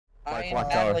I'm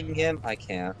battling him. I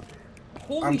can't.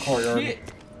 Holy Courtyard. shit!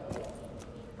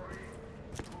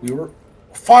 We were.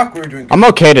 Fuck, we were doing. I'm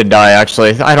okay to die,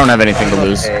 actually. I don't have anything to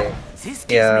lose. Okay.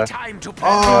 Yeah. At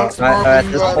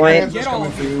this point- Get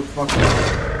on.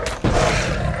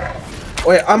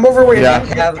 Wait, I'm overweight. Yeah.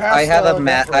 I have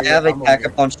a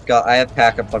pack-a-punch gun. I have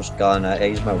pack-a-punch gun. I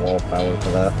use my wall power for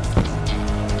that.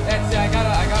 That's it. I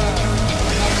gotta.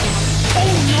 Oh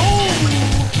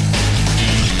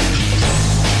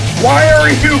Why are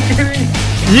you getting?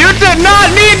 You did not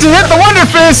need to hit the Wonder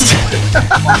Fist!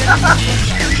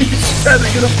 He's trying to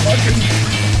get a fucking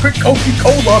quick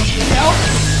Coca-Cola. no! Help!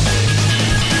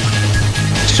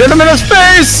 Shoot him in his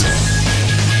face!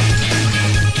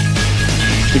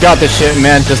 You got this shit,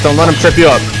 man. Just don't let him trip you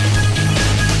up.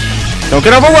 Don't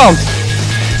get overwhelmed.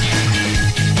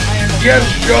 Yes,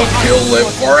 just he'll live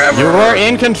forever. You are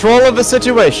in control of the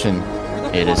situation.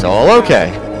 It is all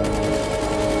okay.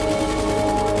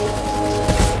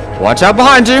 Watch out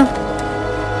behind you.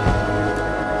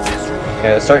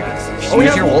 Yeah, start.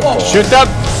 Use your wolf bow. Shoot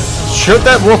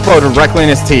that wolf bow directly in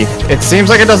his teeth. It seems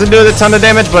like it doesn't do a ton of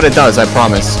damage, but it does, I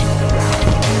promise.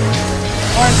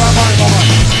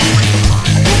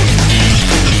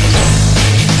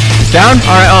 He's down?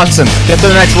 Alright, awesome. Get to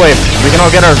the next wave. We can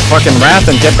all get our fucking wrath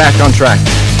and get back on track.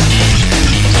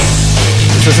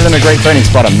 This isn't a great training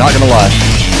spot, I'm not gonna lie.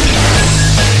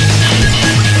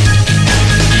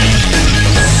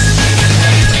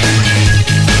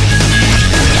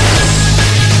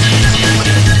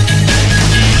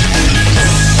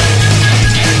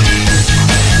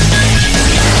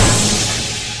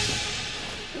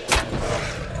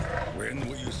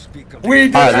 We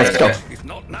did. Alright, let's go.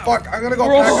 Fuck, I'm gonna go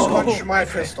pack a punch my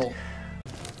pistol.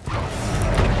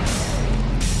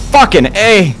 Fucking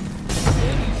A!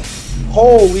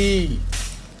 Holy.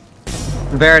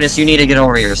 Veritas, you need to get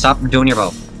over here. Stop doing your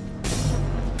bow.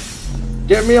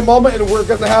 Give me a moment and we're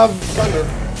gonna have thunder.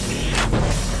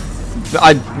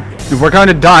 We're going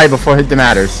to die before it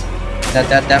matters.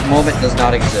 That moment does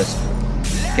not exist.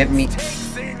 Get me.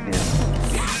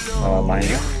 Yeah. Oh, mind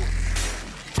you.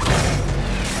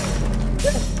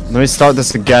 Let me start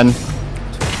this again.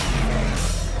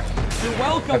 You're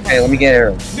welcome. Okay, let me get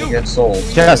arrow. Let me get sold.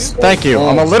 Yes, thank you.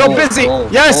 I'm a little busy.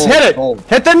 Yes, hit it.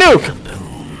 Hit the nuke.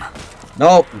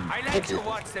 Nope.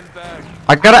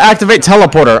 I gotta activate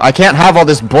teleporter. I can't have all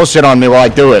this bullshit on me while I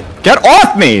do it. Get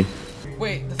off me!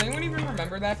 Wait, does anyone even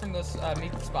remember that from this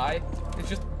Meet the Spy? It's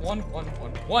just one. One.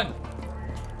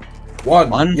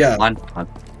 Yeah. One.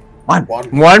 One.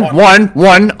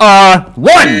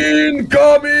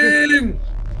 Incoming!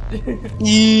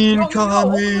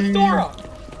 Incoming! Yo,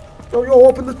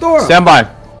 open the door! Stand by.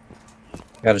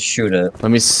 Gotta shoot it.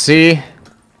 Let me see.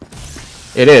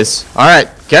 It is. Alright,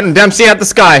 getting Dempsey at the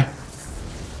sky.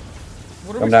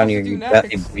 What are Come we down supposed here, to do you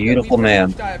next? beautiful We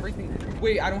man. die everything.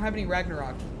 Wait, I don't have any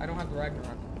Ragnarok. I don't have the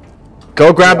Ragnarok.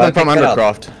 Go grab them pick from it up.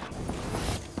 Undercroft.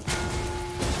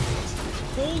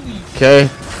 Holy Okay.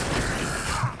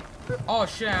 Oh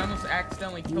shit, I almost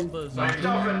accidentally killed the zombie.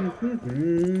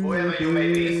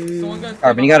 Alright,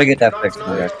 but you gotta get that fixed.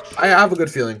 Okay. I have a good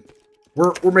feeling.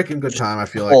 We're making good time, I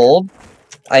feel like. Hold.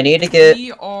 I need to get.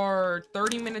 We are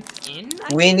 30 minutes in.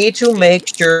 We need to make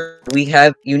sure we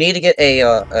have. You need to get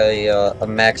a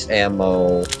max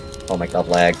ammo. Oh my god,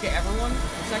 lag. Okay, everyone. The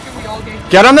second we all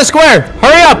Get on the square!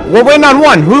 Hurry up! We're waiting on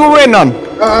one. Who are we waiting on?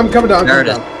 I'm coming down.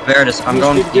 Veritas, I'm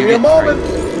going. Give me a moment.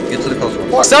 Get to the close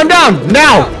one. Stand down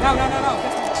now!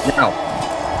 Now.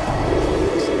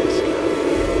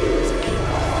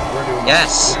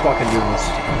 Yes. We're fucking doing this.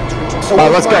 So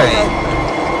Alright, let's go.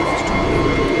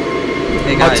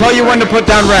 Hey I'll guys, tell you when to put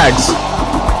down rags.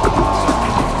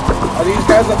 Are these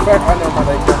guys up back? I know, but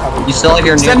I don't have You still have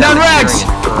your Send down rags!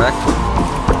 correct?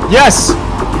 Yes!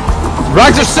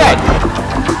 Rags are set!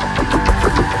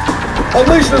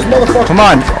 Unleash this motherfucker! Come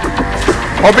on.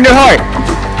 Open your heart.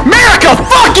 America!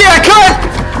 Fuck yeah, cut!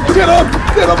 Get him!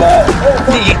 Get them all!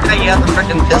 Yeah, you have the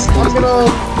freaking pistol. I'm gonna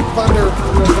thunder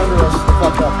us the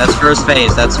fuck up. That's first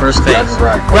phase. That's first phase.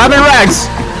 Grabbing rags.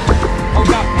 Oh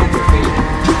god,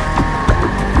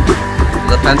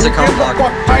 The Pensacon lock.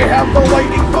 I have the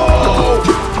lightning bow!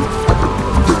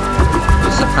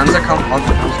 The Pensacon lock.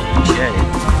 Okay.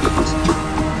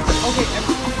 Okay,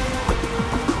 everyone.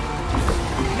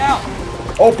 Now.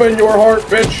 Open your heart,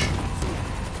 bitch!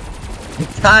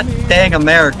 God dang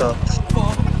America.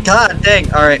 God dang.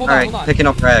 Alright, alright. Picking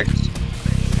up rags.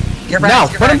 Get rags, Now,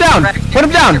 get put him rags, down. get rags, Put him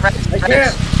get down. rags, get I rags.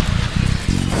 can't!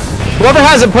 Whoever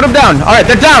has it, put him down. Alright,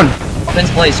 they're down.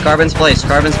 Carbon's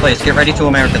place. Get ready to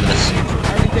America this.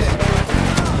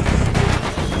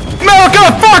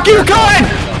 America, fuck you, cut!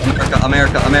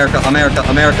 America.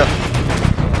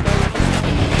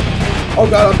 Oh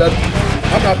god, I'm dead.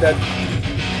 I'm not dead.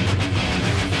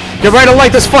 Get ready to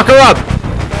light this fucker up!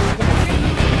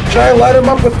 Should I light him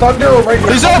up with thunder or right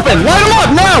now? He's open! Light him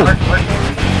up now!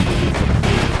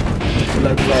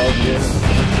 Let's go, yeah.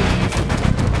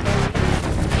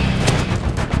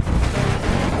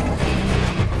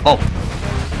 Oh.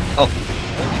 Oh.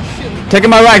 Taking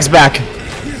my rags back.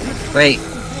 Wait.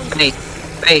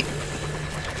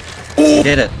 You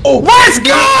did it. Oh. Let's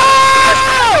go!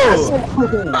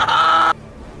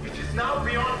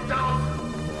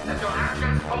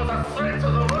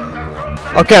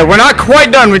 Okay, we're not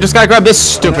quite done. We just gotta grab this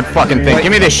stupid fucking thing.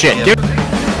 Give me this shit.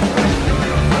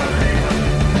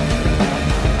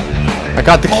 I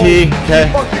got the key. Okay.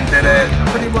 Fucking did it.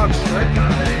 Pretty much, right?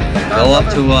 Go up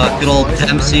to good old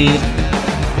Dempsey.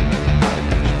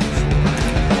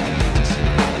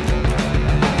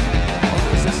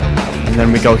 And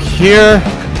then we go here.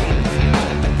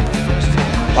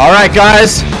 Alright,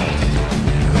 guys.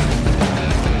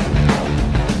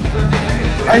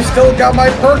 I still got my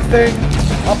perk thing.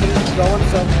 Up and it's going,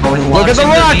 so. Look at the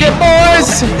rocket,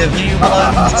 boys!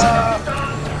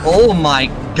 Oh my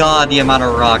god, the amount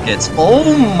of rockets.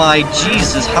 Oh my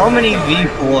Jesus, how many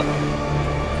V4?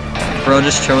 Bro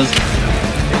just chose.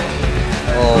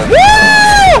 Oh.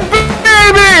 Woo!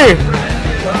 Baby!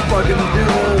 Let's fucking do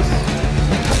this.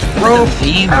 Bro,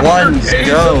 V1s,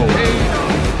 go.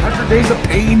 After days of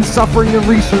pain, suffering, and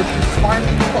research, it's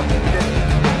finally fucking dead.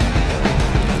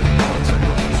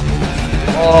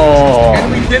 Oh.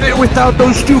 And we did it without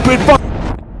those stupid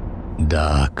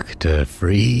Dr.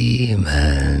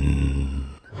 Freeman.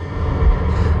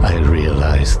 I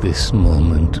realize this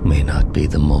moment may not be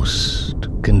the most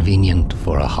convenient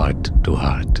for a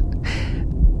heart-to-heart,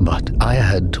 but I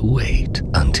had to wait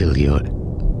until your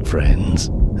friends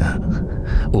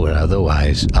were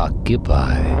otherwise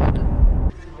occupied.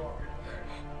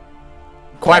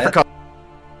 Quiet for cover.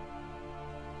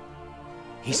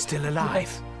 He's still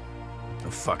alive. I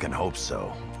fucking hope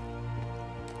so.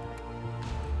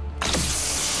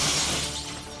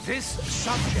 This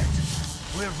subject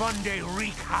will one day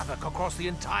wreak havoc across the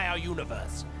entire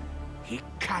universe. He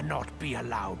cannot be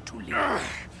allowed to live.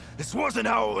 This wasn't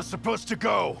how it was supposed to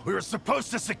go. We were supposed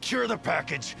to secure the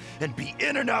package and be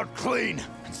in and out clean.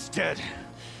 Instead,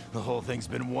 the whole thing's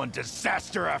been one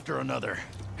disaster after another.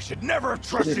 I should never have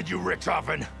trusted you,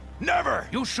 Richthofen. Never!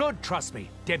 You should trust me,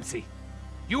 Dempsey.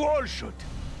 You all should.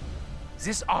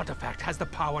 This artifact has the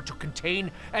power to contain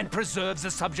and preserve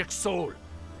the subject's soul.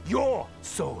 Your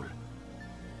soul.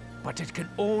 But it can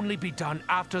only be done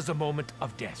after the moment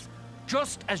of death.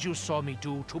 Just as you saw me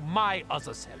do to my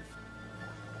other self.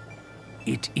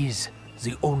 It is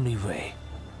the only way.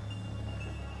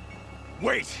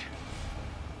 Wait!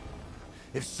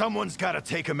 If someone's gotta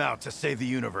take him out to save the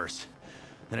universe,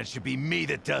 then it should be me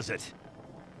that does it.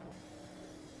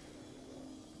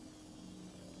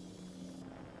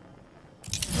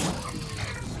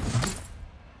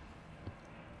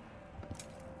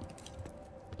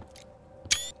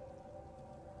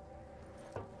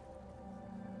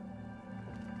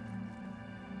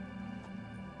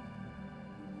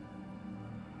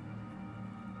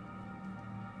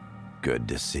 Good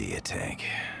to see you, Tank.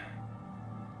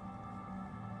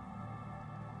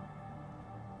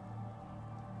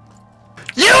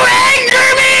 You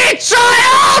anger me,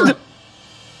 child!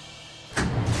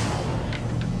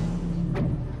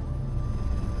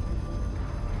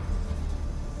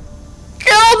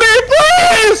 Kill me,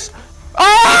 please!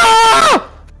 Ah!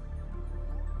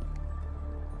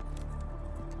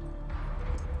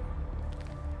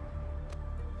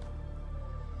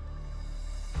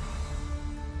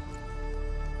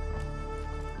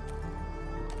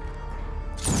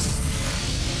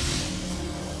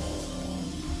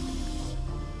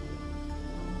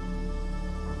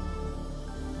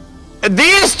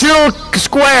 These two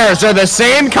squares are the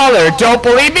same color. Don't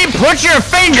believe me? Put your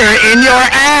finger in your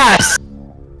ass!